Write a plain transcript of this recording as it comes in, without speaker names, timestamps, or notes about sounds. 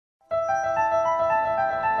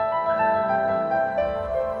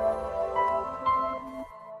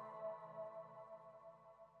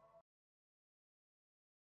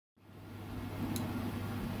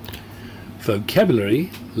Vocabulary,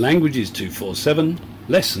 Languages 247,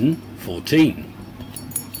 Lesson 14.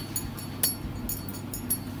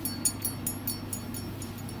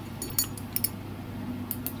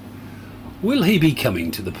 Will he be coming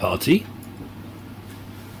to the party?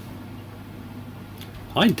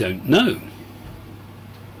 I don't know.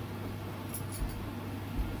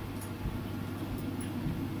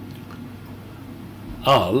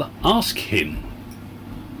 I'll ask him.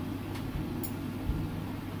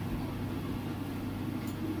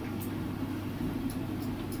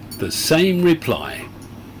 The same reply.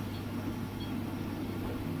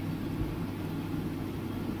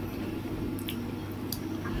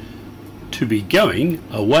 To be going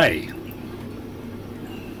away.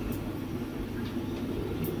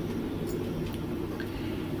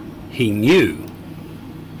 He knew.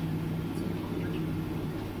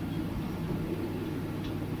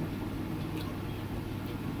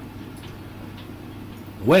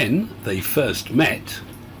 When they first met.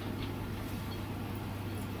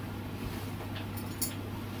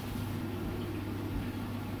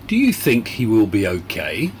 Do you think he will be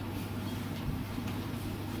okay?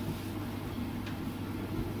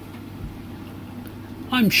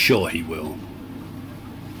 I'm sure he will.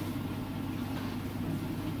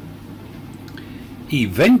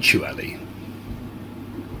 Eventually.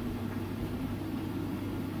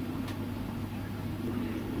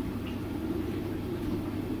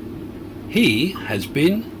 He has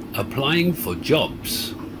been applying for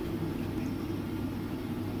jobs.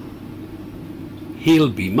 He'll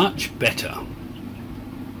be much better.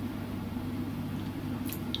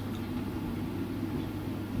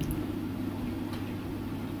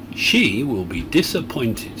 She will be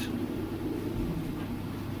disappointed.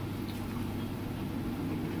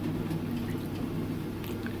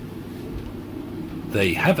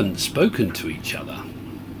 They haven't spoken to each other.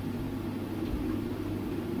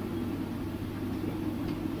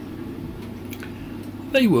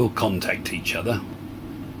 They will contact each other.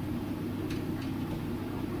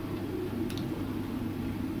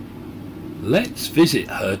 Let's visit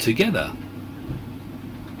her together.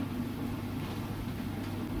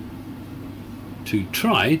 To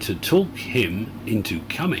try to talk him into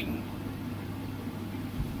coming.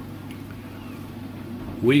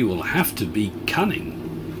 We will have to be cunning.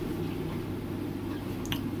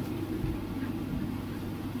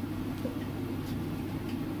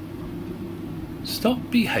 Stop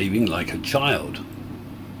behaving like a child.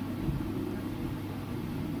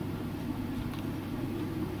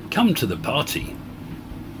 Come to the party.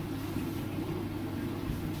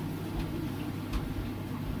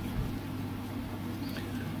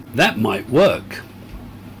 That might work.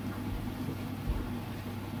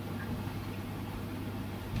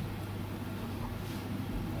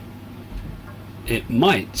 It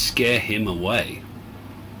might scare him away.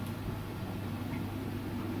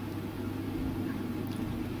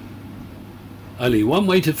 Only one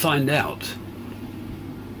way to find out.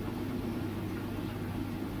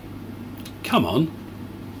 Come on,